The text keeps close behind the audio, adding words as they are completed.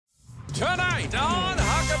Tonight on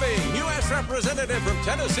Huckabee, U.S. Representative from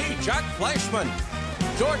Tennessee, Chuck Fleischmann.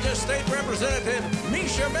 Georgia State Representative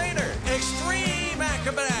Mesha Mainor, extreme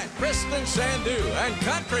acrobat Kristen Sandu, and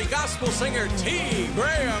country gospel singer T.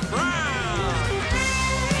 Graham Brown.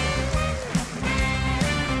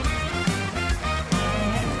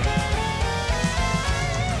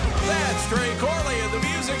 That's Trey Corley of the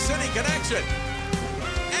Music City Connection.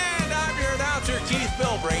 And I'm your announcer, Keith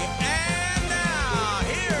Bilbrey. And now,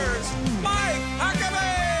 here's Mike Huckabee.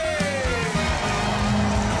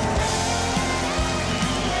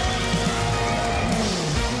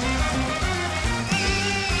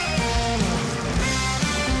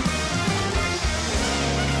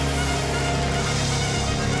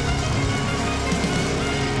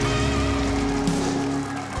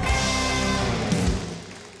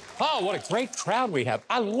 Oh, what a great crowd we have.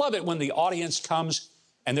 I love it when the audience comes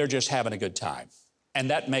and they're just having a good time. And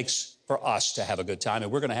that makes for us to have a good time,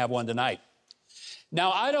 and we're going to have one tonight.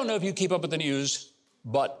 Now, I don't know if you keep up with the news,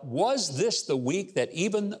 but was this the week that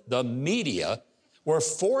even the media were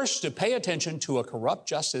forced to pay attention to a corrupt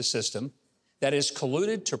justice system that is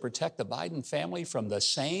colluded to protect the Biden family from the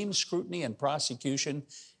same scrutiny and prosecution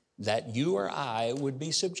that you or I would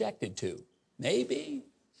be subjected to? Maybe.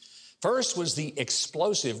 First was the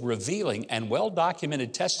explosive, revealing, and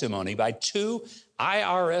well-documented testimony by two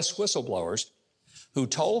IRS whistleblowers who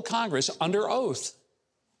told Congress under oath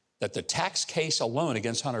that the tax case alone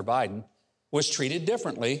against Hunter Biden was treated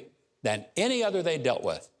differently than any other they dealt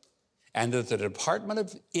with, and that the Department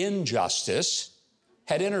of Injustice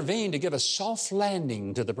had intervened to give a soft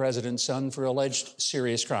landing to the president's son for alleged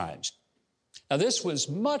serious crimes. Now, this was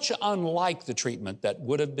much unlike the treatment that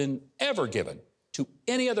would have been ever given to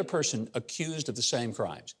any other person accused of the same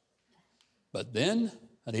crimes. But then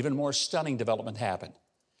an even more stunning development happened.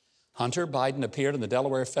 Hunter Biden appeared in the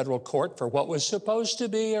Delaware federal court for what was supposed to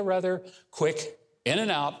be a rather quick, in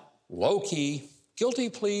and out, low-key, guilty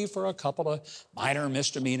plea for a couple of minor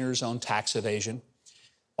misdemeanors on tax evasion,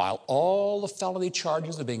 while all the felony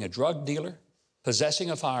charges of being a drug dealer, possessing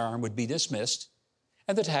a firearm would be dismissed,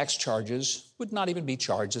 and the tax charges would not even be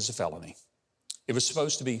charged as a felony. It was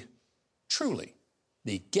supposed to be truly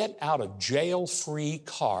the get-out-of-jail-free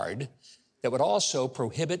card that would also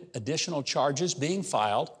prohibit additional charges being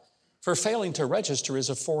filed for failing to register as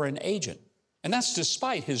a foreign agent. And that's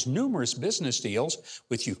despite his numerous business deals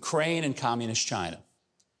with Ukraine and Communist China.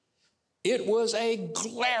 It was a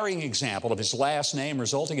glaring example of his last name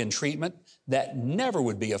resulting in treatment that never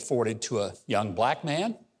would be afforded to a young black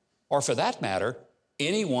man, or for that matter,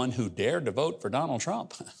 anyone who dared to vote for Donald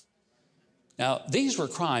Trump. Now, these were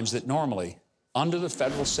crimes that normally, under the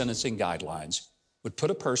federal sentencing guidelines, would put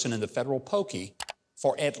a person in the federal pokey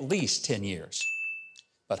for at least 10 years.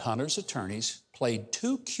 But Hunter's attorneys played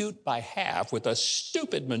too cute by half with a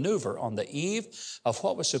stupid maneuver on the eve of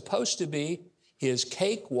what was supposed to be his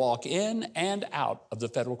cakewalk in and out of the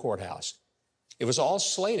federal courthouse. It was all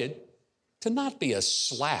slated to not be a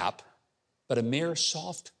slap, but a mere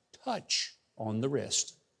soft touch on the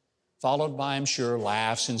wrist, followed by, I'm sure,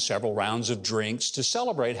 laughs and several rounds of drinks to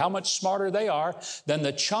celebrate how much smarter they are than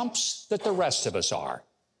the chumps that the rest of us are.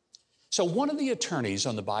 So one of the attorneys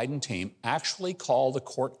on the Biden team actually called the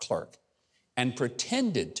court clerk and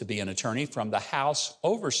pretended to be an attorney from the House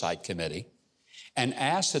Oversight Committee and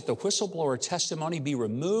asked that the whistleblower testimony be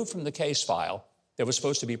removed from the case file that was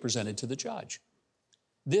supposed to be presented to the judge.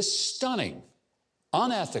 This stunning,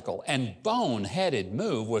 unethical, and bone-headed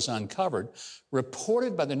move was uncovered,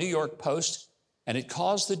 reported by the New York Post, and it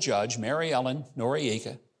caused the judge, Mary Ellen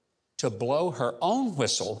Noriega, to blow her own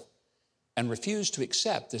whistle and refuse to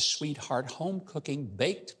accept the sweetheart home cooking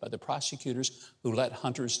baked by the prosecutors who let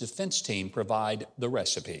Hunter's defense team provide the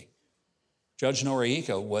recipe. Judge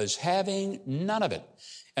Noriega was having none of it.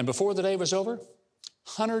 And before the day was over,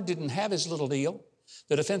 Hunter didn't have his little deal.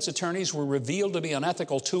 The defense attorneys were revealed to be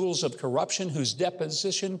unethical tools of corruption whose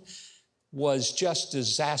deposition was just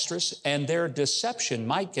disastrous, and their deception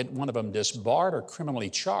might get one of them disbarred or criminally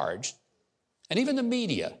charged. And even the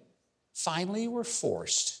media finally were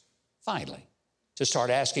forced, to start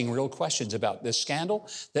asking real questions about this scandal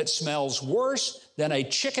that smells worse than a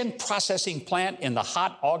chicken processing plant in the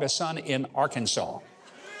hot August sun in Arkansas.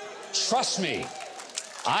 Trust me,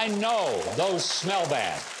 I know those smell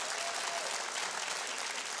bad.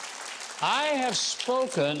 I have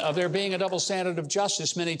spoken of there being a double standard of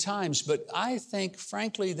justice many times, but I think,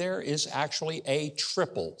 frankly, there is actually a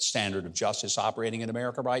triple standard of justice operating in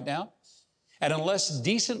America right now. And unless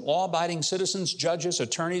decent, law-abiding citizens, judges,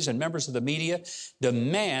 attorneys, and members of the media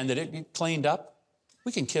demand that it get cleaned up,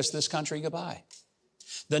 we can kiss this country goodbye.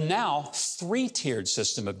 The now three-tiered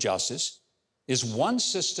system of justice is one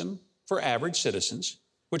system for average citizens,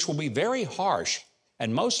 which will be very harsh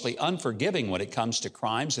and mostly unforgiving when it comes to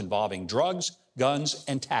crimes involving drugs, guns,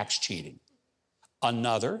 and tax cheating.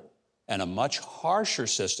 Another and a much harsher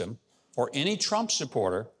system for any Trump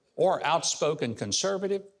supporter or outspoken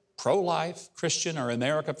conservative, pro-life, Christian, or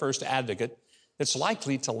America First advocate that's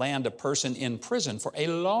likely to land a person in prison for a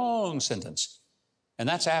long sentence. And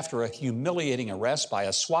that's after a humiliating arrest by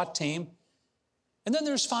a SWAT team. And then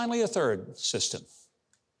there's finally a third system.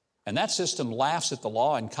 And that system laughs at the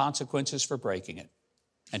law and consequences for breaking it.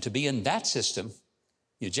 And to be in that system,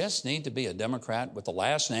 you just need to be a Democrat with the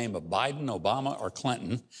last name of Biden, Obama, or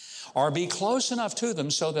Clinton, or be close enough to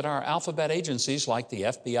them so that our alphabet agencies like the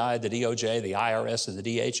FBI, the DOJ, the IRS, and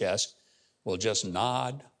the DHS will just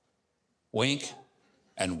nod, wink,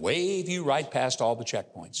 and wave you right past all the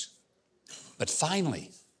checkpoints. But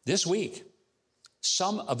finally, this week,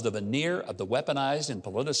 some of the veneer of the weaponized and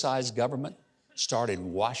politicized government started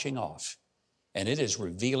washing off. And it is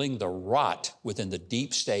revealing the rot within the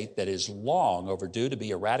deep state that is long overdue to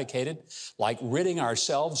be eradicated, like ridding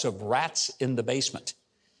ourselves of rats in the basement.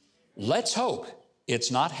 Let's hope it's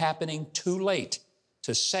not happening too late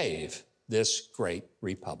to save this great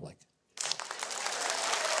republic.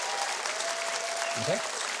 Okay?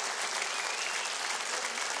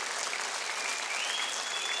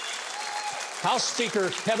 House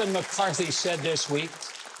Speaker Kevin McCarthy said this week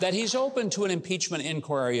that he's open to an impeachment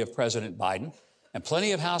inquiry of President Biden, and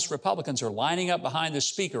plenty of House Republicans are lining up behind the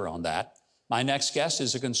Speaker on that. My next guest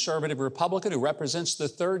is a conservative Republican who represents the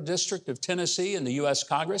 3rd District of Tennessee in the U.S.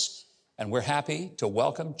 Congress, and we're happy to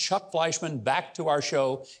welcome Chuck Fleischmann back to our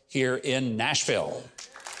show here in Nashville.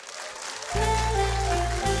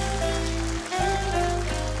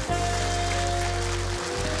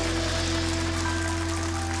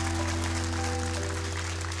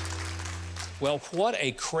 Well, what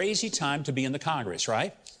a crazy time to be in the Congress,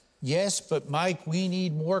 right? Yes, but Mike, we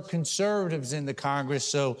need more conservatives in the Congress,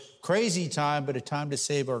 so crazy time, but a time to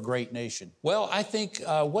save our great nation. Well, I think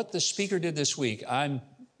what the Speaker did this week, I'm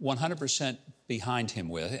 100% behind him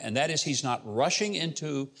with, and that is he's not rushing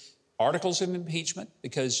into articles of impeachment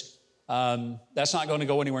because that's not going to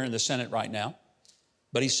go anywhere in the Senate right now.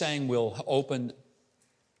 But he's saying we'll open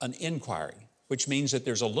an inquiry, which means that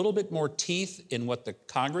there's a little bit more teeth in what the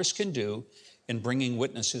Congress can do in bringing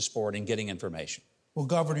witnesses forward and getting information. Well,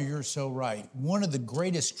 Governor, you're so right. One of the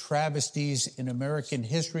greatest travesties in American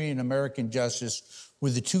history and American justice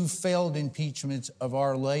were the 2 failed impeachments of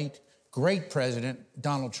our late, great president,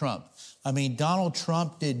 Donald Trump. I mean, Donald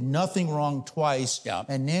Trump did nothing wrong twice,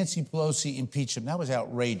 and Nancy Pelosi impeached him. That was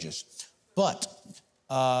outrageous. But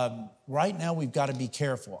right now, we've got to be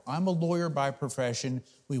careful. I'm a lawyer by profession.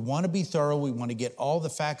 We want to be thorough. We want to get all the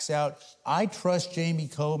facts out. I trust Jamie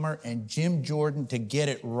Comer and Jim Jordan to get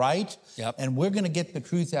it right, and we're going to get the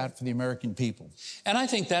truth out for the American people. And I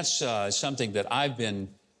think that's something that I've been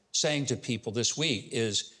saying to people this week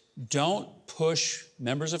is don't push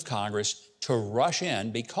members of Congress to rush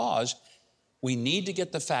in because we need to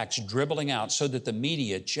get the facts dribbling out so that the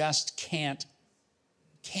media just can't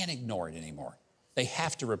ignore it anymore. They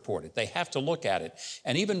have to report it. They have to look at it.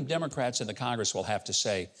 And even Democrats in the Congress will have to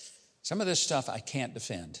say, some of this stuff I can't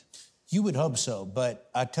defend. You would hope so, but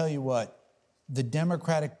I tell you what, the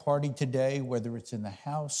Democratic Party today, whether it's in the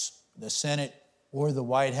House, the Senate, or the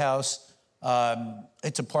White House,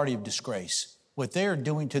 it's a party of disgrace. What they're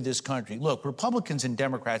doing to this country. Look, Republicans and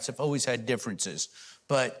Democrats have always had differences,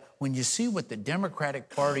 but when you see what the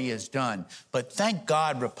Democratic Party has done, but thank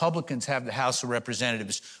God Republicans have the House of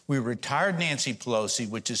Representatives. We retired Nancy Pelosi,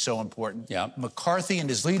 which is so important. McCarthy and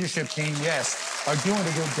his leadership team, yes, are doing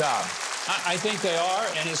a good job. I think they are,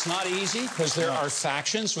 and it's not easy because there are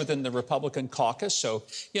factions within the Republican caucus. So,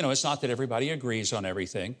 it's not that everybody agrees on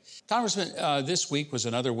everything. Congressman, this week was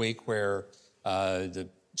another week where the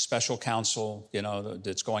special counsel,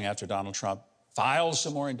 that's going after Donald Trump, files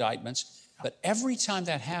some more indictments. But every time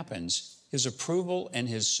that happens, his approval and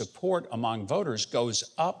his support among voters goes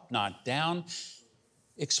up, not down.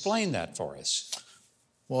 Explain that for us.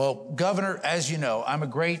 Well, Governor, as you know, I'm a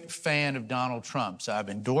great fan of Donald Trump. So I've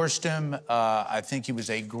endorsed him. I think he was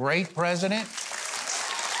a great president.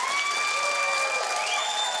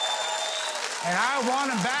 And I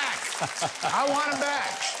want him back. I want him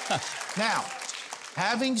back. Now,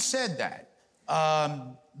 having said that,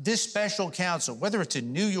 this special counsel, whether it's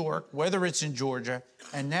in New York, whether it's in Georgia,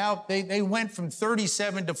 and now they went from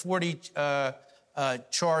 37 to 40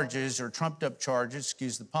 charges or trumped-up charges,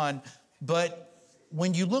 excuse the pun, but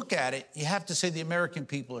when you look at it, you have to say the American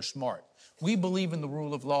people are smart. We believe in the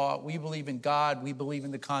rule of law. We believe in God. We believe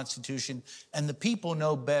in the Constitution. And the people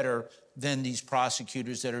know better than these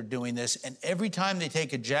prosecutors that are doing this. And every time they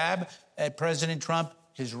take a jab at President Trump,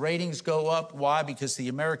 his ratings go up. Why? Because the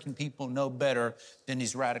American people know better than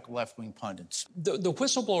these radical left-wing pundits. The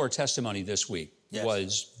whistleblower testimony this week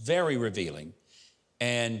was very revealing.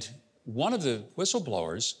 And one of the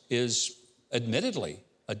whistleblowers is admittedly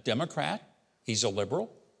a Democrat. He's a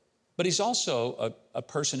liberal, but he's also a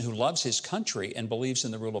person who loves his country and believes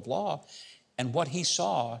in the rule of law. And what he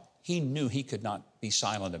saw, he knew he could not be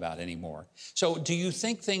silent about anymore. So do you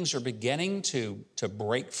think things are beginning to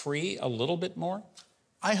break free a little bit more?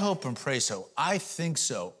 I hope and pray so. I think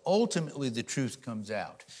so. Ultimately, the truth comes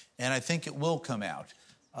out, and I think it will come out.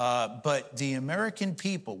 But the American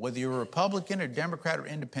people, whether you're a Republican or Democrat or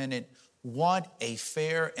independent, want a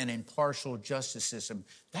fair and impartial justice system.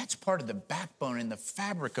 That's part of the backbone and the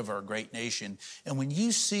fabric of our great nation. And when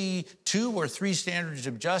you see 2 or 3 standards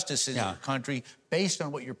of justice in your country based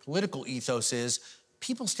on what your political ethos is,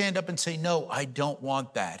 people stand up and say, no, I don't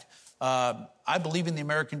want that. I believe in the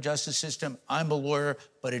American justice system. I'm a lawyer,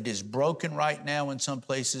 but it is broken right now in some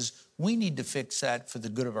places. We need to fix that for the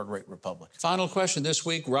good of our great republic. Final question this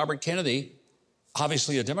week. Robert Kennedy,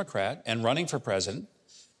 obviously a Democrat and running for president,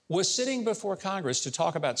 was sitting before Congress to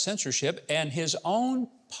talk about censorship, and his own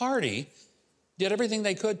party did everything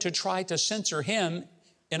they could to try to censor him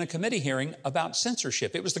in a committee hearing about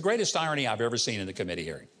censorship. It was the greatest irony I've ever seen in the committee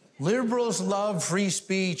hearing. Liberals love free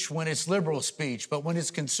speech when it's liberal speech, but when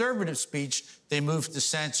it's conservative speech, they move to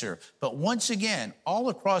censor. But once again, all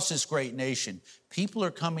across this great nation, people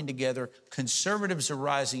are coming together. Conservatives are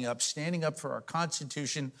rising up, standing up for our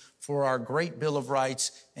Constitution, for our great Bill of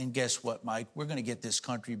Rights. And guess what, Mike? We're going to get this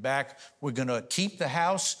country back. We're going to keep the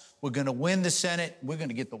House. We're going to win the Senate. We're going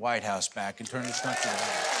to get the White House back and turn this country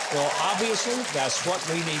around. Well, obviously, that's what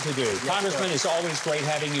we need to do. Yes, Congressman, sir. It's always great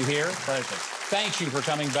having you here. Pleasure. Thank you for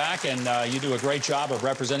coming back, and you do a great job of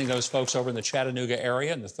representing those folks over in the Chattanooga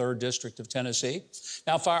area in the 3rd District of Tennessee.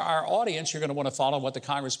 Now, for our audience, you're going to want to follow what the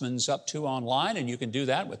Congressman's up to online, and you can do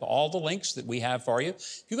that with all the links that we have for you.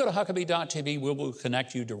 If you go to Huckabee.tv, we will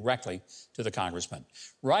connect you directly to the Congressman.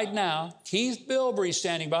 Right now, Keith Bilbrey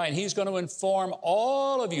standing by, and he's going to inform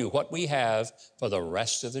all of you what we have for the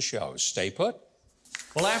rest of the show. Stay put.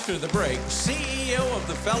 Well, after the break, CEO of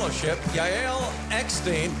the Fellowship, Yael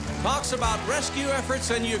Eckstein, talks about rescue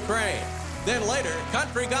efforts in Ukraine. Then later,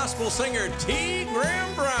 country gospel singer T.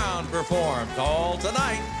 Graham Brown performs, all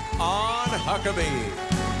tonight on Huckabee.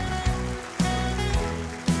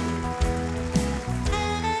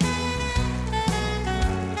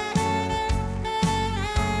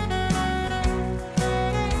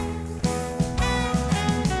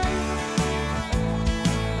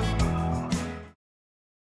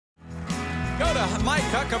 Go to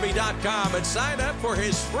MikeHuckabee.com and sign up for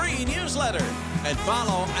his free newsletter. And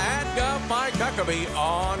follow @GovMikeHuckabee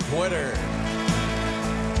on Twitter.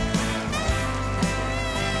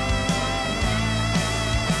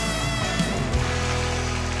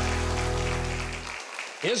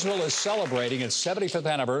 Israel is celebrating its 75th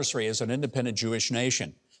anniversary as an independent Jewish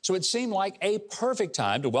nation. So it seemed like a perfect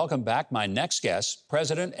time to welcome back my next guest,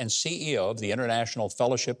 President and CEO of the International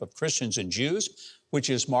Fellowship of Christians and Jews, which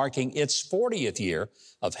is marking its 40th year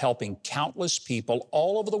of helping countless people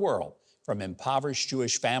all over the world, from impoverished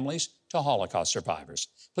Jewish families to Holocaust survivors.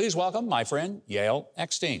 Please welcome my friend, Yael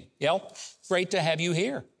Eckstein. Yael, great to have you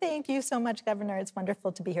here. Thank you so much, Governor. It's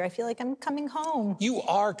wonderful to be here. I feel like I'm coming home. You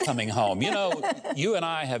are coming home. You know, you and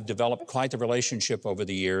I have developed quite the relationship over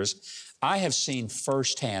the years. I have seen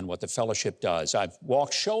firsthand what the fellowship does. I've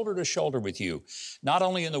walked shoulder to shoulder with you, not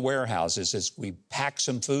only in the warehouses as we pack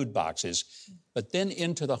some food boxes, but then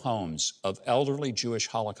into the homes of elderly Jewish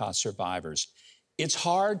Holocaust survivors. It's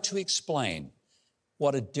hard to explain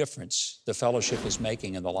what a difference the fellowship is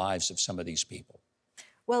making in the lives of some of these people.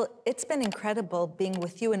 Well, it's been incredible being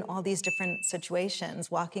with you in all these different situations,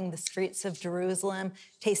 walking the streets of Jerusalem,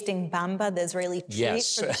 tasting bamba, the Israeli treat,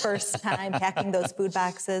 for the first time, packing those food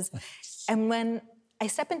boxes. And when I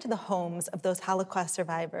step into the homes of those Holocaust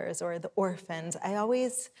survivors or the orphans, I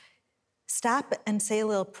always stop and say a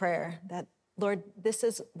little prayer that, Lord, this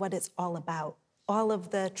is what it's all about. All of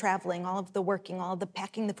the traveling, all of the working, all of the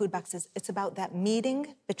packing the food boxes, it's about that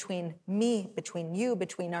meeting between me, between you,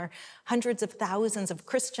 between our hundreds of thousands of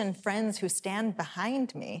Christian friends who stand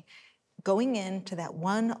behind me, going into that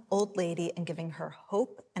one old lady and giving her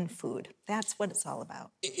hope and food. That's what it's all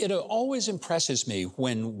about. It always impresses me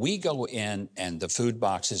when we go in and the food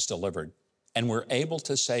box is delivered and we're able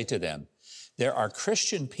to say to them, there are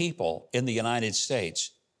Christian people in the United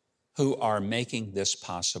States who are making this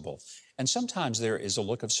possible. And sometimes there is a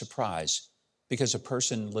look of surprise because a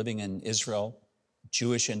person living in Israel,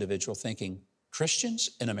 Jewish individual, thinking,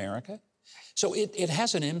 Christians in America. So it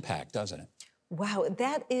has an impact, doesn't it? Wow,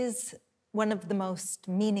 that is one of the most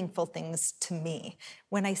meaningful things to me.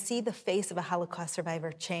 When I see the face of a Holocaust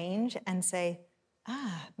survivor change and say,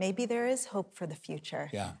 maybe there is hope for the future.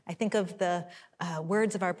 Yeah. I think of the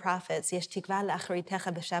words of our prophets, Yesh tikva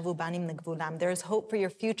la'acharitecha v'shavu banim negvulam. There is hope for your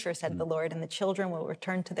future, said the Lord, and the children will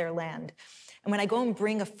return to their land. And when I go and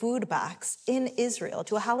bring a food box in Israel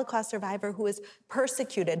to a Holocaust survivor who is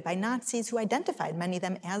persecuted by Nazis who identified many of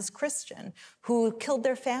them as Christian, who killed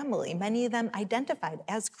their family, many of them identified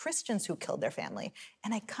as Christians who killed their family,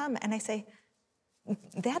 and I come and I say,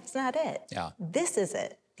 that's not it. Yeah. This is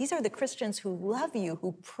it. These are the Christians who love you,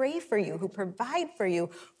 who pray for you, who provide for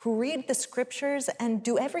you, who read the scriptures and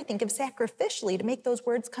do everything, give sacrificially to make those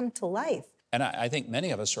words come to life. And I think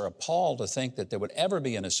many of us are appalled to think that there would ever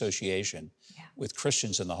be an association with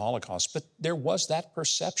Christians in the Holocaust. But there was that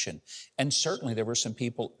perception. And certainly there were some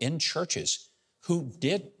people in churches who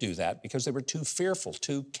did do that because they were too fearful,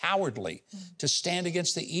 too cowardly to stand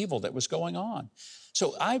against the evil that was going on.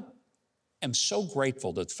 So I am so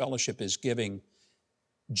grateful that fellowship is giving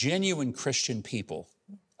genuine Christian people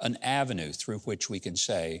an avenue through which we can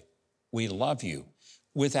say, we love you.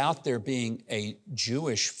 Without there being a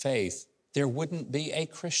Jewish faith, there wouldn't be a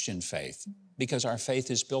Christian faith, because our faith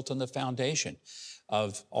is built on the foundation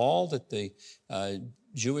of all that the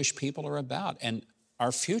Jewish people are about. And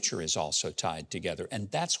our future is also tied together. And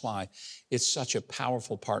that's why it's such a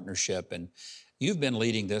powerful partnership. And you've been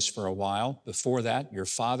leading this for a while. Before that, your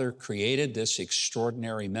father created this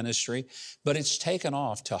extraordinary ministry, but it's taken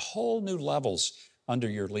off to whole new levels under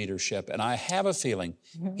your leadership. And I have a feeling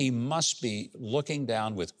he must be looking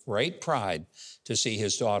down with great pride to see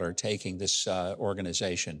his daughter taking this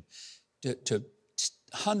organization to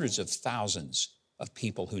hundreds of thousands of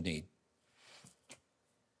people who need.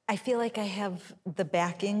 I feel like I have the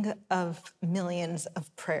backing of millions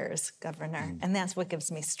of prayers, Governor, and that's what gives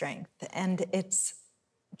me strength. And it's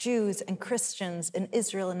Jews and Christians in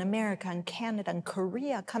Israel and America and Canada and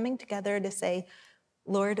Korea coming together to say,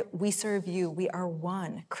 Lord, we serve you. We are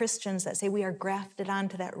one. Christians that say we are grafted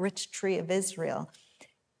onto that rich tree of Israel.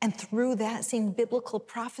 And through that, seeing biblical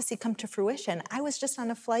prophecy come to fruition. I was just on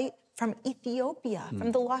a flight from Ethiopia,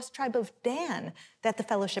 from the lost tribe of Dan, that the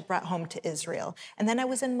fellowship brought home to Israel. And then I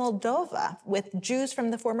was in Moldova with Jews from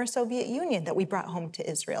the former Soviet Union that we brought home to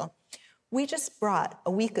Israel. We just brought,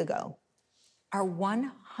 a week ago, our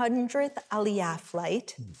 100th Aliyah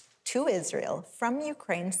flight to Israel from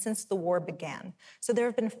Ukraine since the war began. So there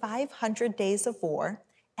have been 500 days of war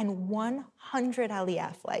and 100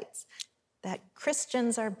 Aliyah flights that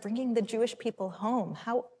Christians are bringing the Jewish people home.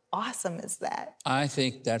 How awesome is that? I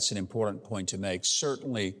think that's an important point to make.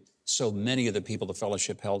 Certainly, so many of the people the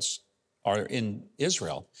fellowship helps are in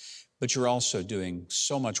Israel, but you're also doing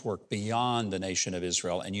so much work beyond the nation of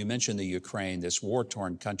Israel. And you mentioned the Ukraine, this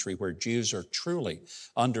war-torn country where Jews are truly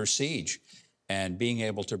under siege, and being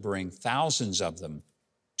able to bring thousands of them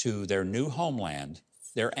to their new homeland,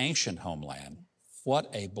 their ancient homeland. What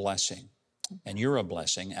a blessing. And you're a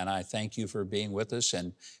blessing, and I thank you for being with us,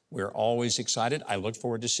 and we're always excited. I look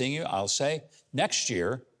forward to seeing you, I'll say, next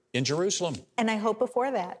year in Jerusalem. And I hope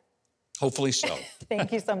before that. Hopefully so.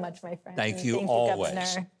 Thank you so much, my friend. Thank you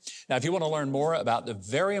always. Now, if you want to learn more about the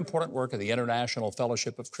very important work of the International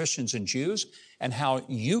Fellowship of Christians and Jews and how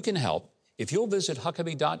you can help, if you'll visit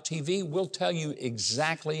Huckabee.tv, we'll tell you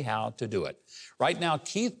exactly how to do it. Right now,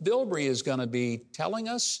 Keith Bilbrey is going to be telling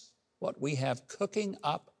us what we have cooking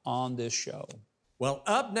up on this show. Well,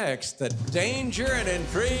 up next, the danger and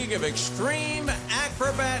intrigue of extreme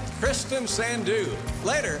acrobat Kristen Sandu.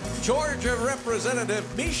 Later, Georgia Representative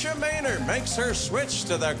Mesha Mainor makes her switch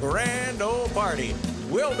to the grand old party.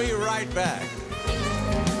 We'll be right back.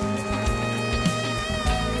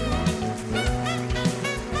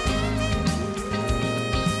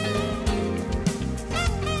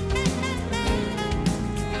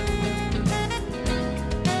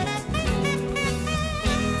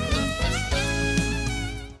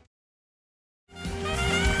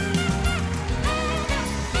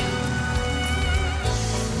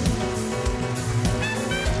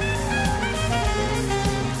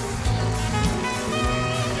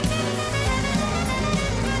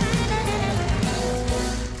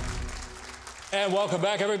 And welcome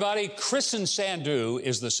back, everybody. Kristen Sandu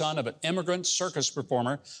is the son of an immigrant circus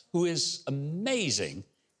performer who is amazing,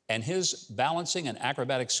 and his balancing and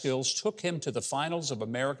acrobatic skills took him to the finals of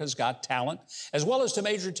America's Got Talent, as well as to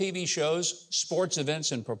major TV shows, sports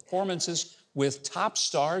events, and performances with top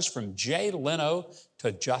stars from Jay Leno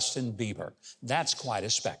to Justin Bieber. That's quite a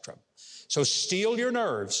spectrum. So steel your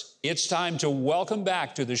nerves. It's time to welcome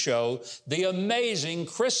back to the show the amazing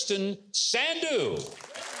Kristen Sandhu.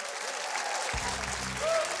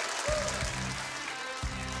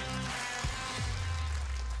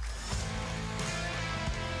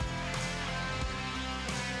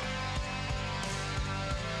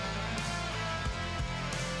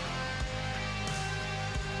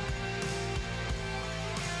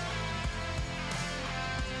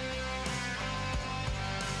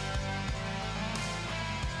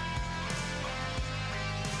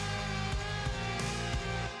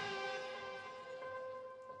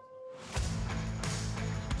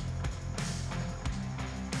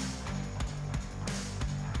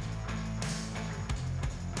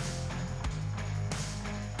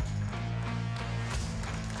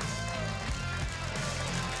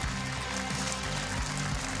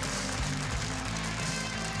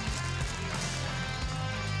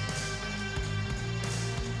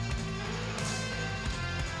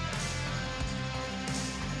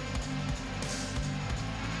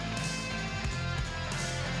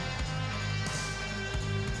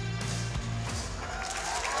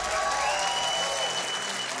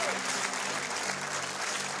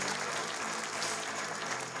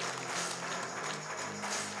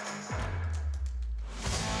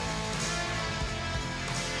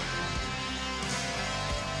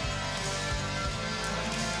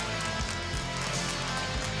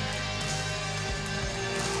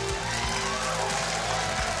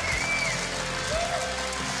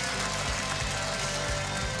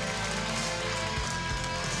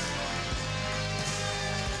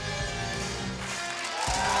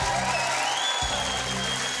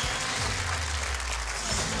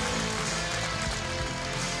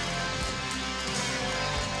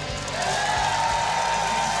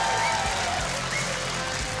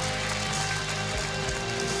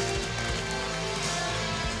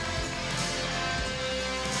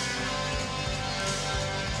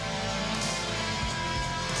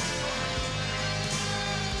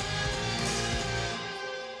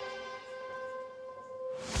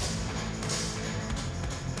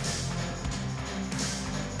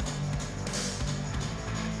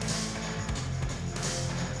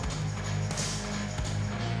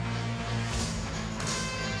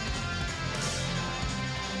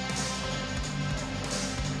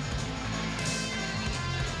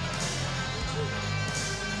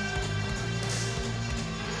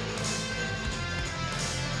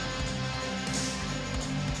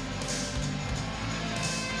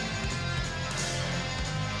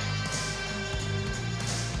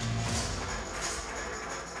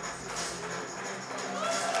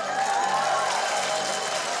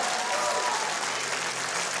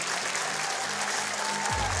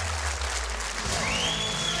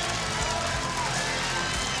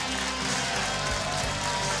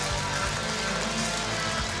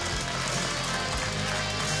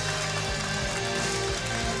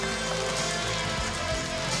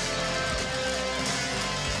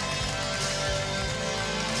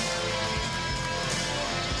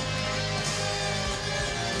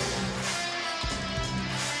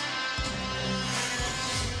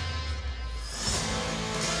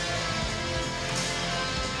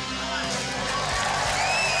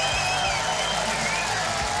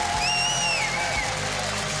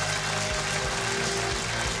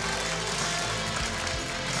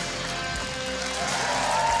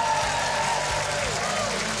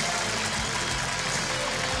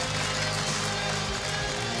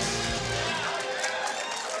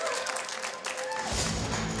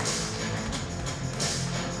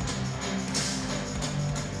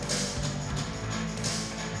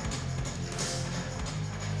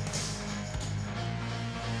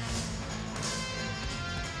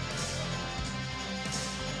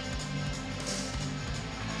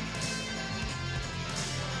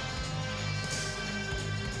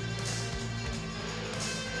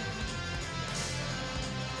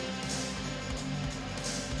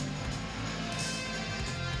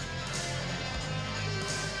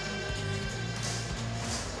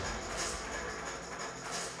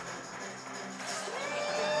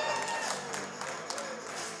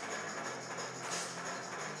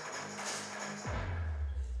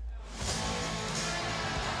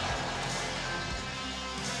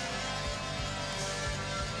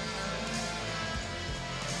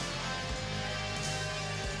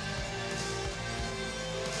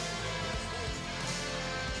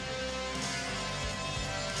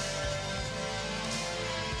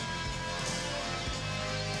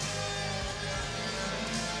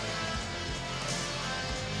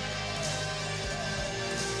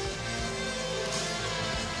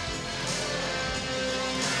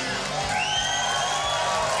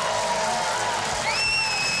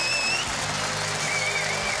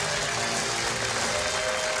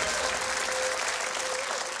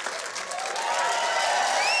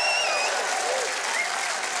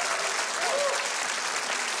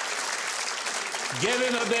 Give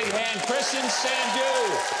him a big hand. Kristen Sandu.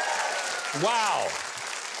 Wow.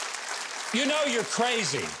 You know you're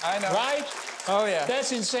crazy. I know. Right? Oh, yeah.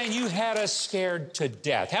 That's insane. You had us scared to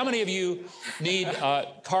death. How many of you need a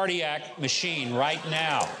cardiac machine right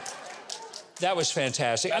now? That was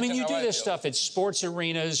fantastic. I mean, you do this stuff at sports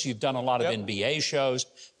arenas. You've done a lot of NBA shows,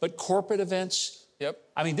 but corporate events? Yep.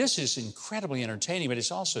 I mean, this is incredibly entertaining, but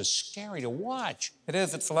it's also scary to watch. It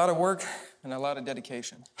is. It's a lot of work and a lot of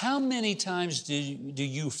dedication. How many times do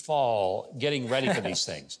you fall getting ready for these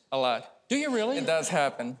things? A lot. Do you really? It does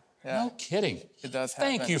happen. Yeah. No kidding. It does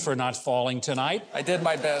happen. Thank you for not falling tonight. I did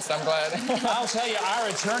my best. I'm glad. I'll tell you, our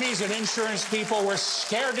attorneys and insurance people were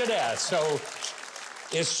scared to death. So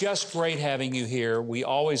it's just great having you here. We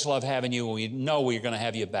always love having you. We know we're going to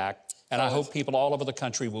have you back. And I hope people all over the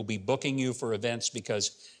country will be booking you for events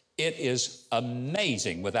because it is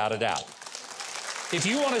amazing, without a doubt. If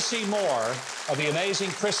you want to see more of the amazing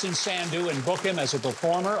Kristen Sandu and book him as a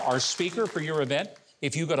performer or speaker for your event,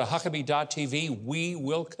 if you go to Huckabee.tv, we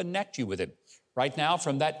will connect you with him. Right now,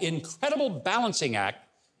 from that incredible balancing act,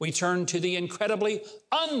 we turn to the incredibly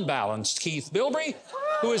unbalanced Keith Bilbrey,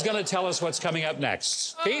 who is going to tell us what's coming up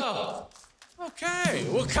next. Keith? Okay,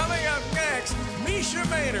 well, coming up next, Mesha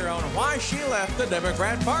Mainor on why she left the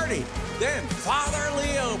Democrat Party. Then Father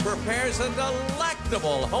Leo prepares a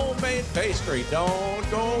delectable homemade pastry.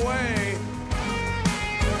 Don't go away.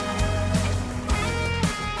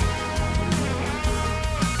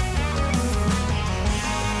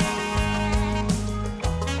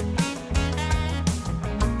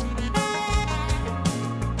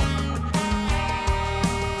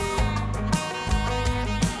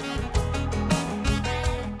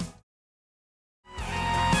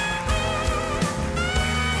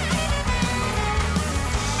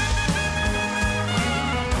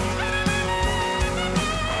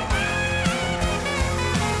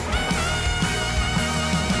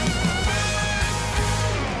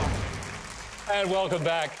 And welcome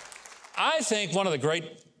back. I think one of the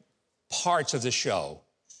great parts of the show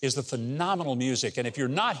is the phenomenal music. And if you're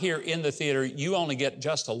not here in the theater, you only get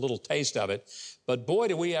just a little taste of it. But boy,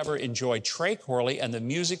 do we ever enjoy Trey Corley and the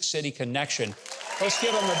Music City Connection. Let's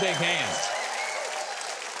give them a big hand.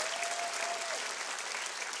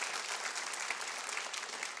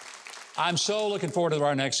 I'm so looking forward to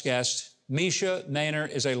our next guest. Mesha Mainor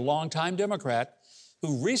is a longtime Democrat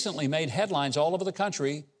who recently made headlines all over the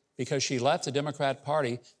country because she left the Democrat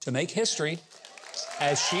Party to make history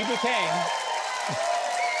as she became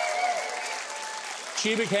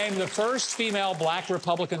the first female black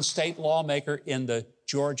Republican state lawmaker in the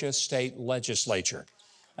Georgia state legislature.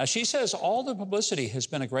 Now, she says all the publicity has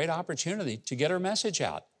been a great opportunity to get her message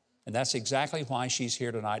out. And that's exactly why she's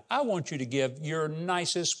here tonight. I want you to give your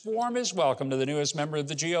nicest, warmest welcome to the newest member of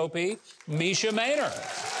the GOP, Mesha Mainor.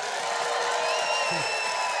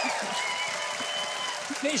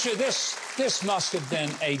 Mesha, this must have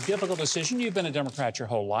been a difficult decision. You've been a Democrat your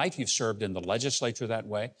whole life. You've served in the legislature that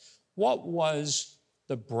way. What was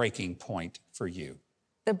the breaking point for you?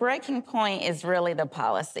 The breaking point is really the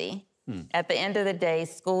policy. At the end of the day,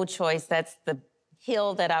 school choice, that's the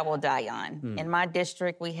hill that I will die on. In my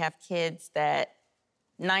district, we have kids that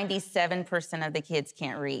 97% of the kids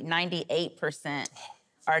can't read. 98%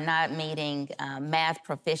 are not meeting math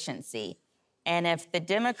proficiency. And if the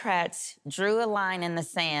Democrats drew a line in the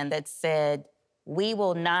sand that said, we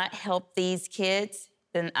will not help these kids,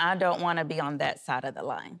 then I don't want to be on that side of the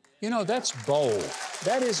line. You know, that's bold.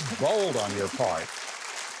 That is bold on your part.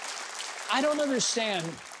 I don't understand,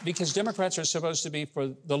 because Democrats are supposed to be for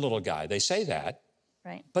the little guy. They say that.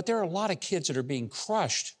 Right. But there are a lot of kids that are being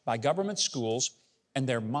crushed by government schools, and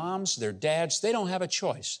their moms, their dads, they don't have a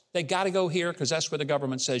choice. They got to go here because that's where the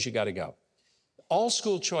government says you got to go. All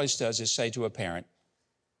school choice does is say to a parent,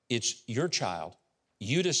 it's your child.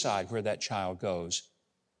 You decide where that child goes.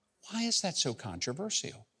 Why is that so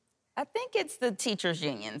controversial? I think it's the teachers'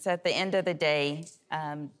 unions. At the end of the day,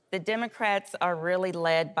 the Democrats are really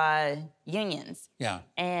led by unions. Yeah.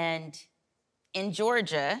 And in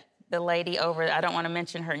Georgia, the lady over, I don't want to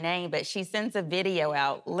mention her name, but she sends a video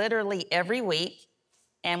out literally every week.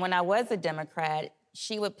 And when I was a Democrat,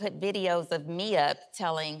 she would put videos of me up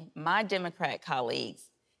telling my Democrat colleagues,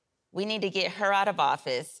 we need to get her out of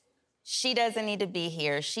office. She doesn't need to be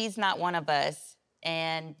here. She's not one of us.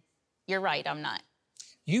 And you're right, I'm not.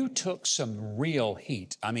 You took some real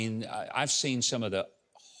heat. I mean, I've seen some of the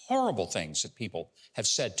horrible things that people have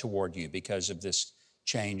said toward you because of this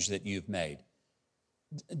change that you've made.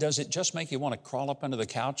 Does it just make you want to crawl up under the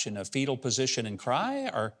couch in a fetal position and cry?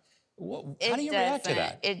 Or how do you react to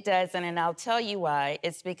that? It doesn't, and I'll tell you why.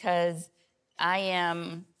 It's because I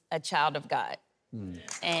am a child of God.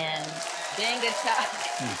 And Being a child.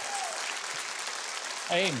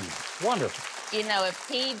 Amen. Wonderful. You know, if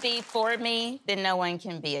he be for me, then no one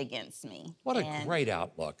can be against me. What a great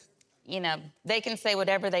outlook. You know, they can say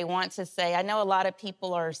whatever they want to say. I know a lot of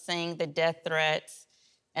people are saying the death threats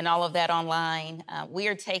and all of that online. We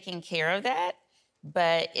are taking care of that,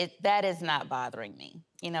 but that is not bothering me.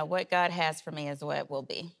 You know, what God has for me is what will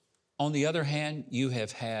be. On the other hand, you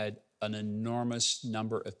have had an enormous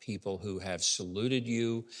number of people who have saluted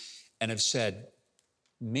you and have said,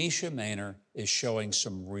 Mesha Mainor is showing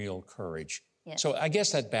some real courage. Yes. So I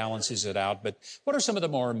guess that balances it out. But what are some of the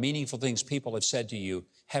more meaningful things people have said to you,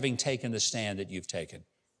 having taken the stand that you've taken?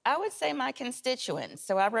 I would say my constituents.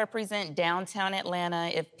 So I represent downtown Atlanta.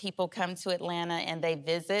 If people come to Atlanta and they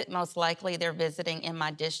visit, most likely they're visiting in my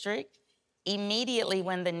district. Immediately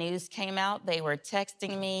when the news came out, they were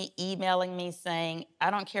texting me, emailing me saying, I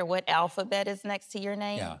don't care what alphabet is next to your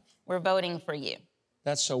name, we're voting for you.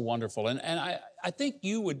 That's so wonderful. And I think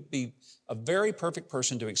you would be a very perfect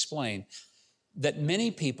person to explain that many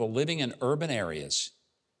people living in urban areas,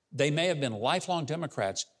 they may have been lifelong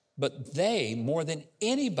Democrats, but they, more than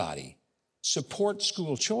anybody, support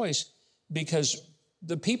school choice because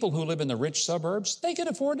the people who live in the rich suburbs, they can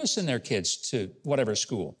afford to send their kids to whatever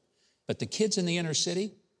school. But the kids in the inner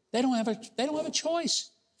city, they don't have a choice.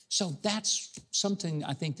 So that's something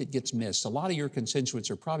I think that gets missed. A lot of your constituents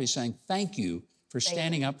are probably saying, thank you for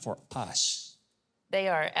standing up for us. They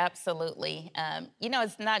are, absolutely. You know,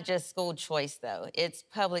 it's not just school choice, though. It's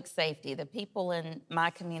public safety. The people in my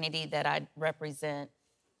community that I represent,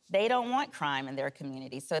 they don't want crime in their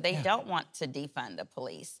community, so they don't want to defund the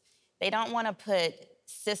police. They don't want to put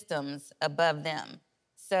systems above them.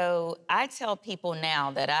 So I tell people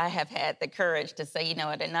now that I have had the courage to say, you know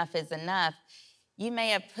what, enough is enough. You may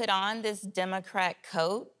have put on this Democrat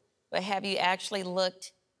coat, but have you actually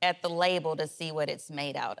looked at the label to see what it's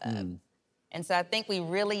made out of? And so I think we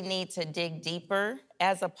really need to dig deeper.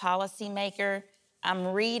 As a policymaker, I'm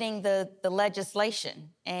reading the legislation,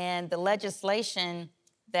 and the legislation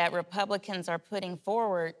that Republicans are putting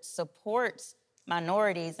forward supports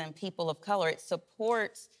minorities and people of color. It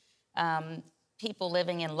supports people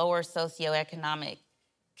living in lower socioeconomic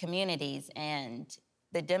communities, and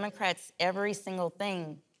the Democrats, every single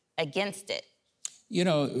thing against it. You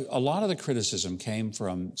know, a lot of the criticism came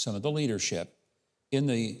from some of the leadership in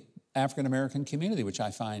the African-American community, which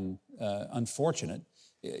I find unfortunate.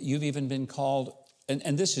 You've even been called,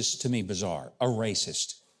 and this is to me bizarre, a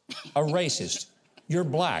racist. A racist. You're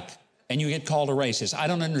black, and you get called a racist. I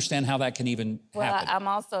don't understand how that can even happen. Well, I'm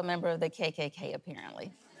also a member of the KKK,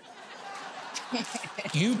 apparently.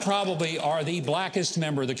 You probably are the blackest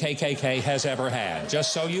member the KKK has ever had,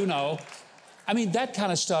 just so you know. I mean, that kind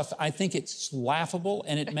of stuff, I think it's laughable,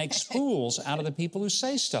 and it makes fools out of the people who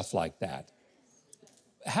say stuff like that.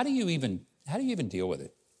 How do you even deal with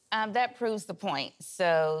it? That proves the point.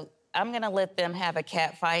 So I'm going to let them have a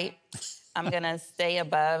cat fight. I'm going to stay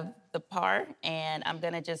above the par, and I'm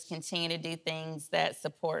going to just continue to do things that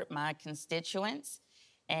support my constituents.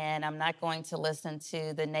 And I'm not going to listen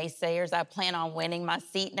to the naysayers. I plan on winning my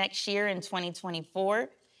seat next year in 2024.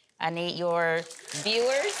 I need your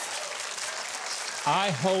viewers.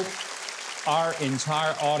 I hope our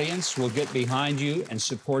entire audience will get behind you and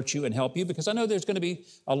support you and help you, because I know there's going to be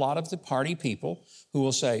a lot of the party people who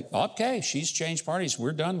will say, okay, she's changed parties,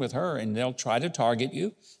 we're done with her, and they'll try to target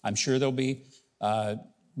you. I'm sure there'll be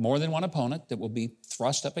more than one opponent that will be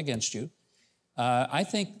thrust up against you. I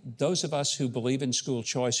think those of us who believe in school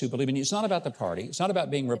choice, who believe in, it's not about the party, it's not about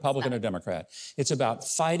being Republican or Democrat, it's about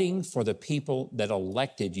fighting for the people that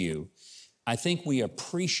elected you. I think we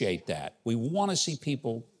appreciate that. We want to see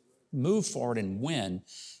people move forward and win.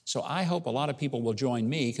 So I hope a lot of people will join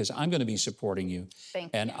me, because I'm going to be supporting you.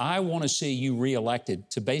 Thank and you. I want to see you reelected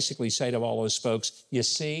to basically say to all those folks, you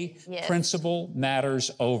see, principle matters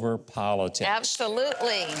over politics.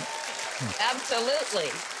 Absolutely. Absolutely.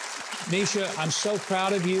 Mesha, I'm so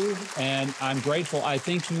proud of you, and I'm grateful. I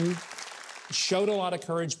think you showed a lot of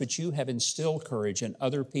courage, but you have instilled courage in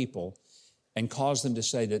other people and caused them to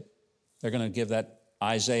say that they're going to give that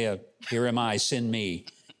Isaiah, here am I, send me.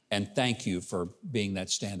 And thank you for being that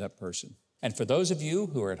stand-up person. And for those of you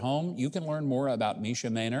who are at home, you can learn more about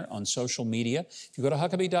Mesha Mainor on social media. If you go to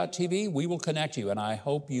Huckabee.tv, we will connect you, and I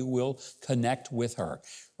hope you will connect with her.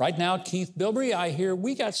 Right now, Keith Bilbrey, I hear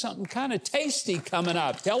we got something kind of tasty coming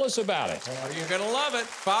up. Tell us about it. Oh, you're going to love it.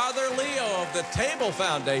 Father Leo of the Table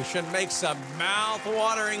Foundation makes some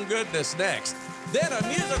mouth-watering goodness next. Then a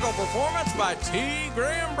musical performance by T.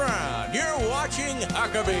 Graham Brown. You're watching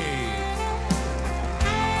Huckabee.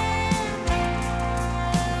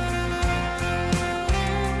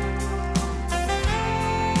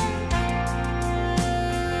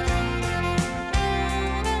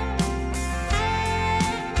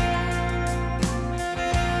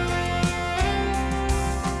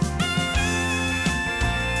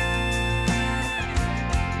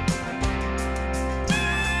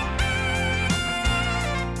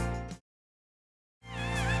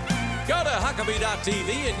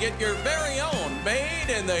 Huckabee.tv and get your very own made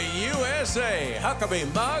in the USA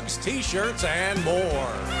Huckabee mugs, t-shirts, and more.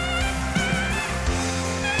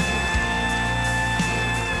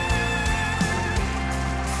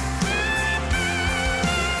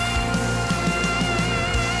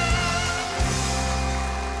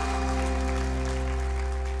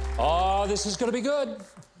 Oh, this is going to be good.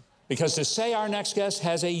 Because to say our next guest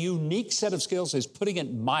has a unique set of skills is putting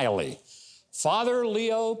it mildly. Father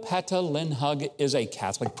Leo Patalinhug is a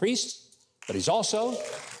Catholic priest, but he's also,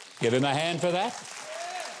 give him a hand for that,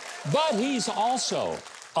 but he's also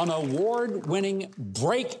an award-winning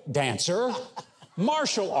break dancer,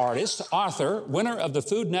 martial artist, author, winner of the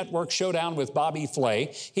Food Network Showdown with Bobby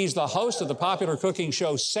Flay. He's the host of the popular cooking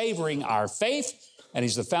show Savoring Our Faith, and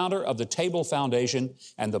he's the founder of the Table Foundation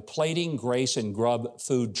and the Plating Grace and Grub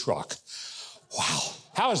food truck. Wow,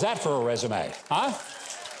 how is that for a resume, huh?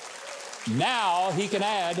 Now he can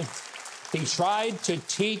add, he tried to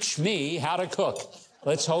teach me how to cook.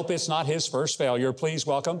 Let's hope it's not his first failure. Please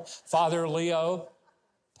welcome Father Leo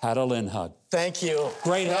Patalinhug. Thank you.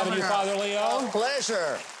 Great having you, Father Leo.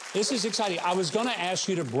 Pleasure. This is exciting. I was going to ask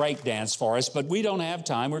you to break dance for us, but we don't have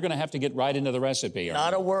time. We're going to have to get right into the recipe.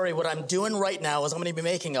 Not a worry. What I'm doing right now is I'm going to be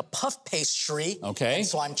making a puff pastry. Okay. And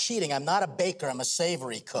so I'm cheating. I'm not a baker. I'm a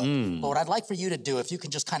savory cook. But what I'd like for you to do, if you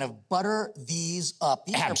can just kind of butter these up.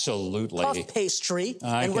 These Absolutely. Puff pastry.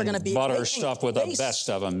 And we're going to be butter stuff with the best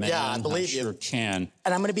of them, man. Yeah, I believe you. Sure can.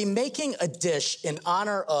 And I'm going to be making a dish in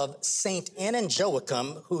honor of Saint Anne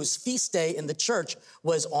Joachim, whose feast day in the church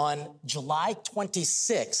was on July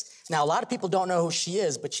 26th. Now, a lot of people don't know who she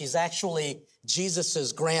is, but she's actually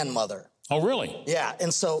Jesus's grandmother. Oh, really? Yeah,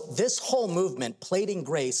 and so this whole movement, Plating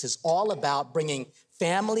Grace, is all about bringing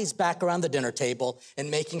families back around the dinner table and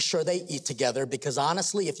making sure they eat together, because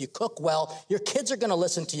honestly, if you cook well, your kids are going to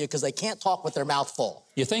listen to you because they can't talk with their mouth full.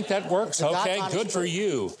 You think that works? Okay, good for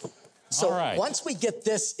you. So all right. Once we get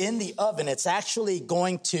this in the oven, it's actually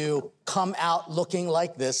going to come out looking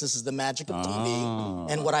like this. This is the magic of TV.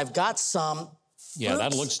 And what I've got some yeah,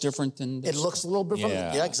 that looks different than this. It looks a little bit from,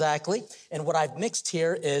 yeah, exactly. And what I've mixed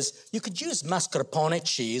here is, you could use mascarpone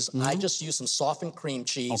cheese. I just use some softened cream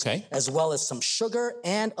cheese, as well as some sugar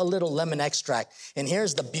and a little lemon extract. And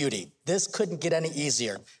here's the beauty. This couldn't get any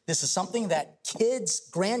easier. This is something that kids,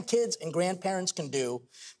 grandkids, and grandparents can do,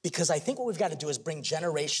 because I think what we've got to do is bring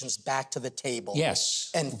generations back to the table.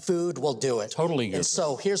 Yes. And food will do it. Totally agree. And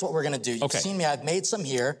so here's what we're going to do. You've seen me, I've made some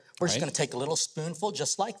here. We're just going to take a little spoonful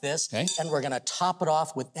just like this, and we're going to top it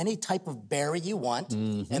off with any type of berry you want.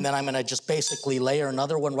 And then I'm going to just basically layer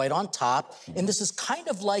another one right on top. And this is kind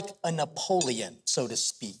of like a Napoleon, so to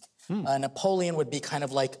speak. A Napoleon would be kind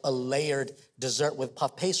of like a layered dessert with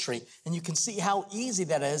puff pastry. And you can see how easy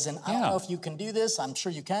that is. And I don't know if you can do this. I'm sure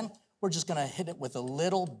you can. We're just going to hit it with a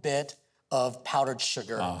little bit of powdered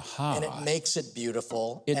sugar, and it makes it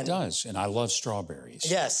beautiful. It does, and I love strawberries.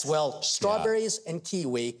 Yes, well, strawberries and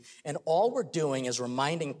kiwi, and all we're doing is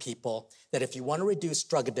reminding people that if you want to reduce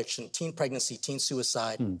drug addiction, teen pregnancy, teen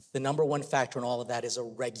suicide, the #1 factor in all of that is a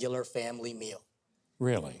regular family meal.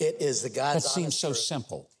 Really? It is the God's honest That seems so truth.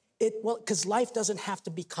 simple. Well, because life doesn't have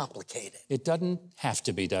to be complicated. It doesn't have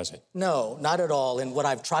to be, does it? No, not at all. And what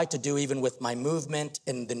I've tried to do, even with my movement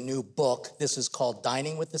in the new book, this is called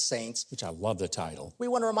Dining with the Saints. Which I love the title. We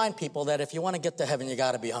want to remind people that if you want to get to heaven, you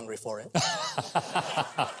got to be hungry for it.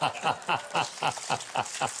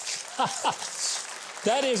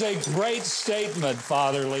 That is a great statement,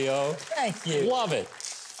 Father Leo. Thank you. Love it.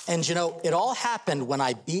 And you know, it all happened when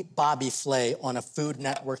I beat Bobby Flay on a Food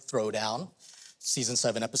Network throwdown. Season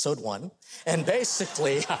 7, Episode 1. And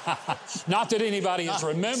basically... Not that anybody is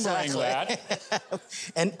remembering that.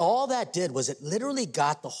 And all that did was it literally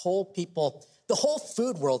got the whole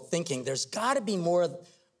food world thinking there's got to be more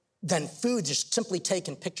than food just simply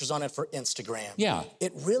taking pictures on it for Instagram. Yeah.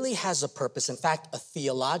 It really has a purpose, in fact, a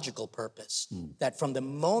theological purpose, that from the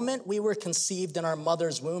moment we were conceived in our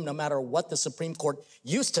mother's womb, no matter what the Supreme Court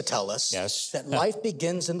used to tell us, that life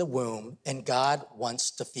begins in the womb and God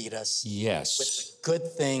wants to feed us with the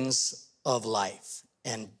good things of life.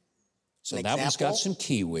 And so that one's got some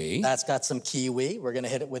kiwi. That's got some kiwi. We're going to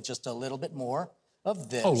hit it with just a little bit more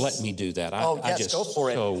of this. Oh, let me do that. I just go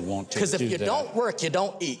for it. So want to do that. Because if you don't work, you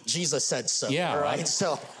don't eat. Jesus said so. Yeah, all right.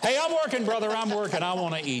 So, hey, I'm working, brother. I'm working. I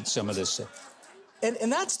want to eat some of this.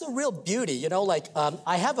 And that's the real beauty, you know. Like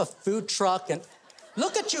I have a food truck, and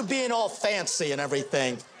look at you being all fancy and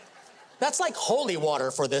everything. That's like holy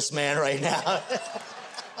water for this man right now.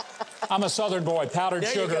 I'm a Southern boy. Powdered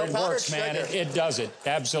sugar, it works, man. It does it.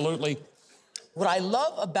 Absolutely. What I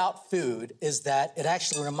love about food is that it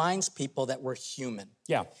actually reminds people that we're human.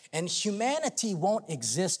 Yeah. And humanity won't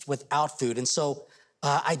exist without food. And so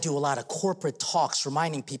I do a lot of corporate talks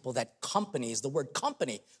reminding people that companies, the word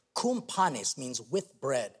company, cum panis, means with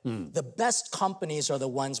bread. The best companies are the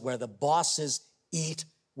ones where the bosses eat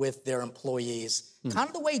with their employees, kind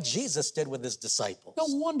of the way Jesus did with his disciples. No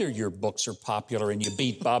wonder your books are popular and you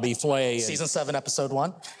beat Bobby Flay. Season 7, episode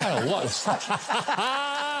 1. I love it.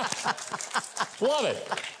 Love it.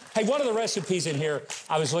 Hey, one of the recipes in here,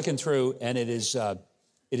 I was looking through, and it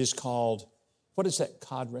is called, what is that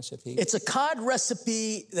cod recipe? It's a cod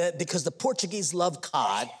recipe because the Portuguese love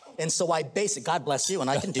cod. And so I base it, God bless you, and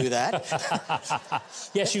I can do that.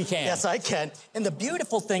 Yes, you can. Yes, I can. And the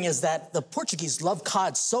beautiful thing is that the Portuguese love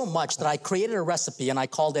cod so much that I created a recipe and I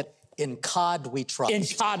called it In Cod We Trust. In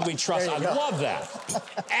Cod We Trust. I love that.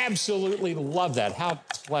 Absolutely love that. How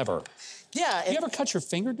clever. Yeah. You ever cut your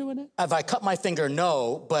finger doing it? Have I cut my finger?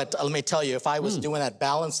 No. But let me tell you, if I was doing that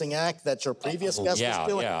balancing act that your previous guest was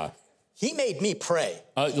doing, he made me pray.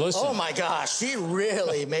 Listen. Oh, my gosh. He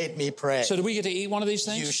really made me pray. So do we get to eat one of these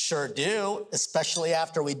things? You sure do, especially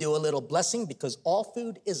after we do a little blessing, because all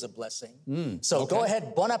food is a blessing. So go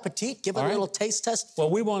ahead, bon appetit, give it a little taste test.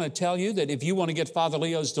 Well, we want to tell you that if you want to get Father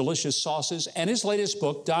Leo's delicious sauces and his latest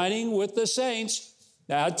book, Dining with the Saints,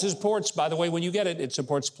 now it supports, by the way, when you get it, it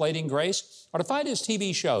supports Plating Grace, or to find his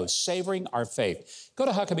TV shows, Savoring Our Faith. Go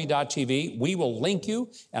to Huckabee.tv. We will link you,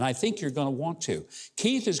 and I think you're going to want to.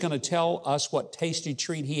 Keith is going to tell us what tasty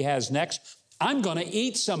treat he has next. I'm going to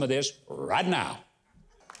eat some of this right now.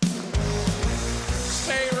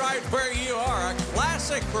 Stay right where you are. A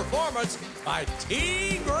classic performance by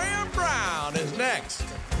T. Graham Brown is next.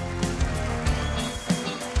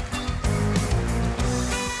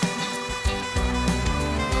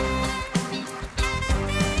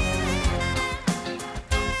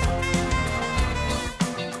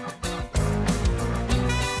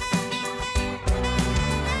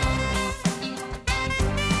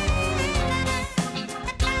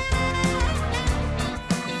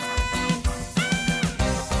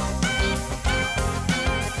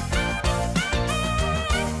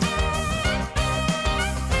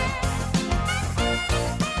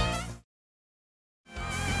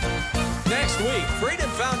 Freedom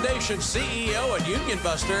Foundation CEO and union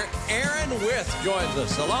buster Aaron With joins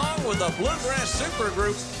us, along with the bluegrass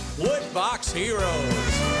supergroup Woodbox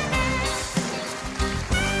Heroes.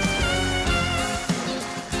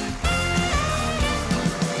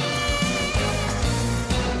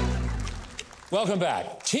 Welcome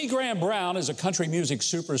back. T. Graham Brown is a country music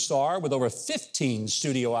superstar with over 15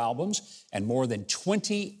 studio albums and more than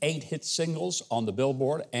 28 hit singles on the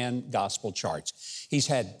Billboard and gospel charts. He's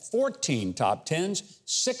had 14 top 10s,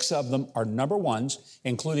 6 of them are number ones,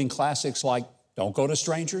 including classics like Don't Go to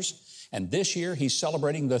Strangers. And this year, he's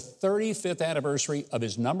celebrating the 35th anniversary of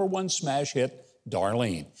his number one smash hit,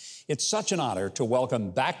 Darlene. It's such an honor to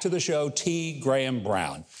welcome back to the show T. Graham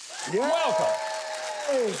Brown. Yeah. Welcome.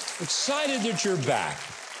 Excited that you're back.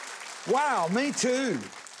 Wow, me too.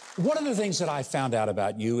 One of the things that I found out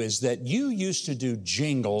about you is that you used to do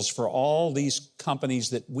jingles for all these companies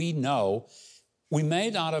that we know. We may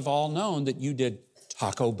not have all known that you did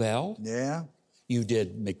Taco Bell. Yeah. You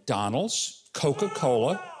did McDonald's,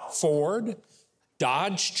 Coca-Cola, Ford,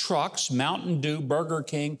 Dodge Trucks, Mountain Dew, Burger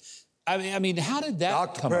King. I mean, how did that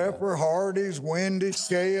Dr. come Pepper, about? Hardee's, Wendy's,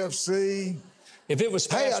 KFC. If it was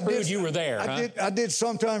fast food, you were there, huh? I did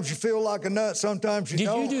Sometimes You Feel Like a Nut, Sometimes You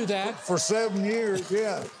Don't. Did you do that? For 7 years,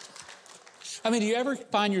 yeah. I mean, do you ever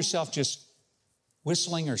find yourself just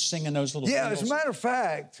whistling or singing those little Yeah, jingles? as a matter of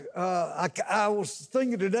fact, I was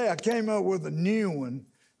thinking today, I came up with a new one.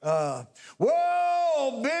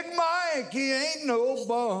 Whoa, Big Mike, he ain't no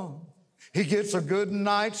bum. He gets a good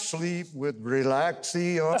night's sleep with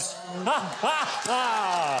relaxing. Yeah,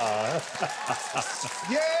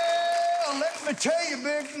 let me tell you,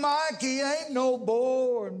 Big Mike, he ain't no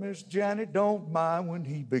bore. And Miss Janet don't mind when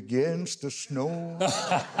he begins to snore.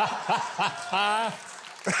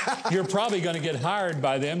 You're probably going to get hired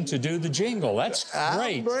by them to do the jingle. That's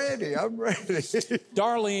great. I'm ready.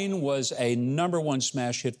 Darlene was a number one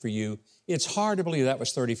smash hit for you. It's hard to believe that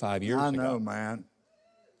was 35 years ago. I know, man.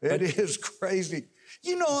 It is crazy.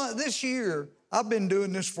 You know, this year, I've been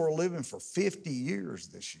doing this for a living for 50 years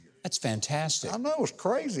this year. That's fantastic. I know, it's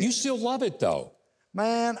crazy. You still love it, though.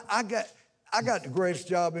 Man, I got the greatest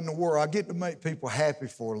job in the world. I get to make people happy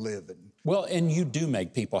for a living. Well, and you do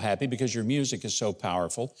make people happy because your music is so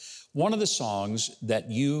powerful. One of the songs that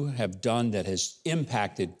you have done that has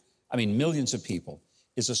impacted, millions of people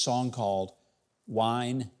is a song called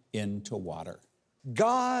Wine into Water.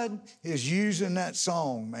 God is using that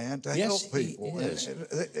song, man, to help people. He is.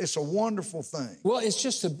 It's a wonderful thing. Well, it's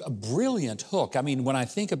just a brilliant hook. I mean, when I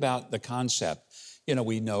think about the concept, you know,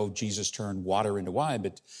 we know Jesus turned water into wine,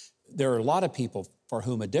 but there are a lot of people for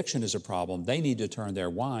whom addiction is a problem. They need to turn their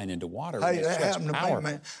wine into water. Hey, that happened to me,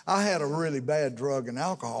 man. I had a really bad drug and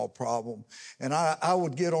alcohol problem, and I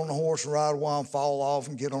would get on the horse and ride a while and fall off,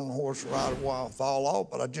 and get on the horse and ride a while and fall off,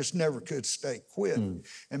 but I just never could stay quit. And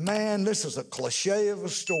man, this is a cliche of a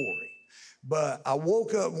story, but I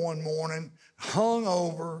woke up one morning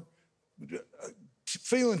hungover,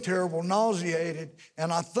 feeling terrible, nauseated,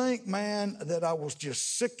 and I think, man, that I was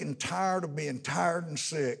just sick and tired of being tired and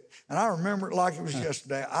sick. And I remember it like it was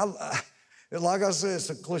yesterday. Like I said, it's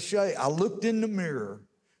a cliche. I looked in the mirror,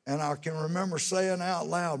 and I can remember saying out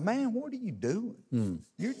loud, man, what are you doing?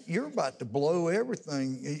 You're about to blow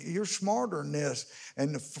everything. You're smarter than this.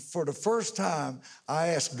 And for the first time, I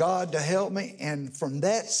asked God to help me, and from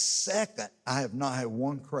that second, I have not had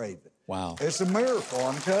one craving. Wow. It's a miracle,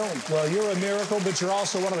 I'm telling you. Well, you're a miracle, but you're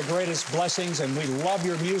also one of the greatest blessings, and we love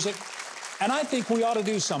your music. And I think we ought to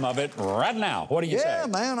do some of it right now. What do you say? Yeah,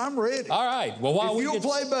 man, I'm ready. All right. Well, while if you'll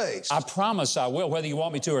play bass. I promise I will, whether you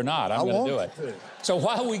want me to or not. I'm going to do it. So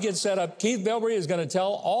while we get set up, Keith Bilbrey is going to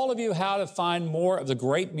tell all of you how to find more of the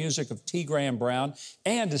great music of T. Graham Brown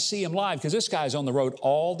and to see him live, because this guy's on the road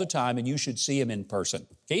all the time, and you should see him in person.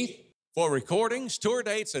 Keith? For recordings, tour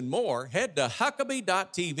dates, and more, head to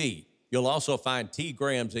Huckabee.tv. You'll also find T.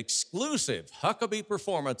 Graham's exclusive Huckabee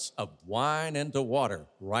performance of Wine into Water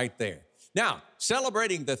right there. Now,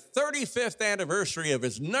 celebrating the 35th anniversary of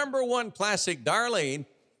his #1 classic, Darlene,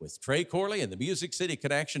 with Trey Corley and the Music City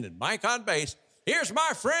Connection and Mike on bass, here's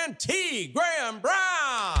my friend T. Graham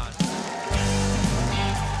Brown.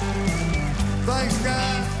 Thanks,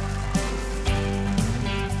 guys.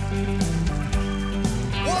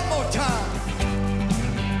 One more time.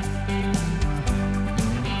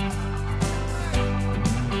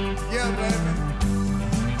 Yeah, baby.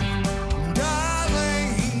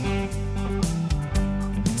 Darling,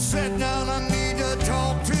 sit down, I need to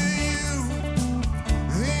talk to you.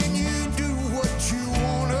 Then you do what you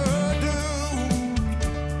wanna do,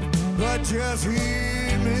 but just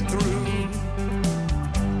hear me through.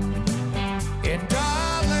 And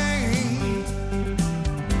darling,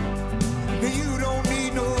 you don't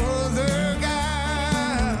need no other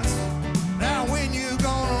guys. Now when you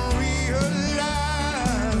gonna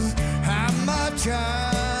realize how much I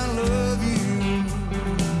love you?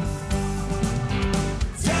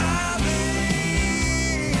 Darling,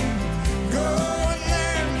 go in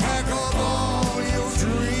there and pack up all your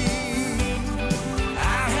dreams. I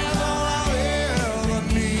have all I'll ever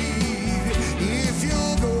need if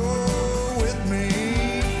you'll go with me.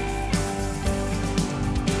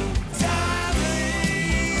 Darling,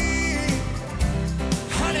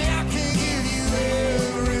 honey, I can give you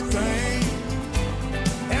everything,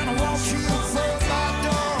 and I want you for my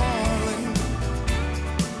darling,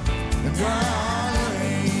 darling.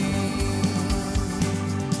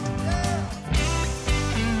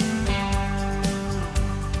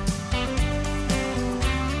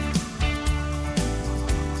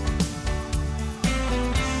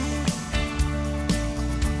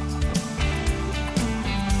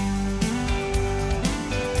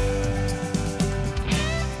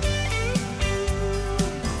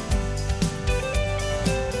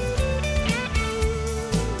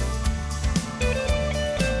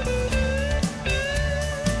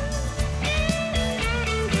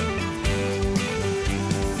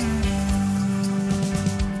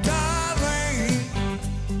 Darling,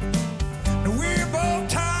 we're both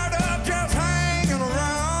tired of just hanging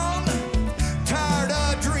around, tired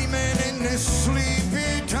of dreaming in this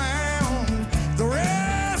sleepy town. The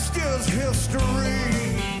rest is history.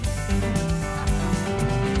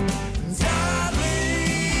 Darling,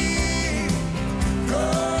 go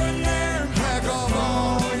in there and pack up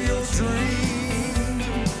all your dreams.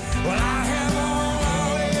 Well, I have all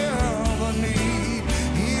I'll ever need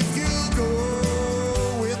if you go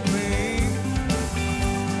with me.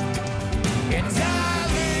 And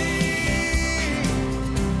darling,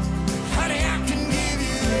 honey, I can give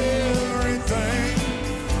you everything,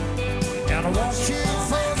 and I want you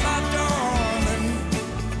for my darling,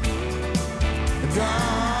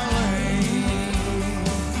 darling.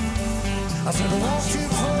 I said I want you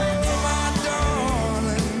for my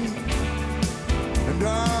darling,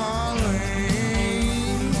 darling.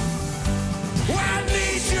 Oh, I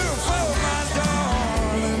need you for my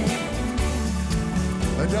darling,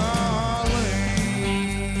 darling.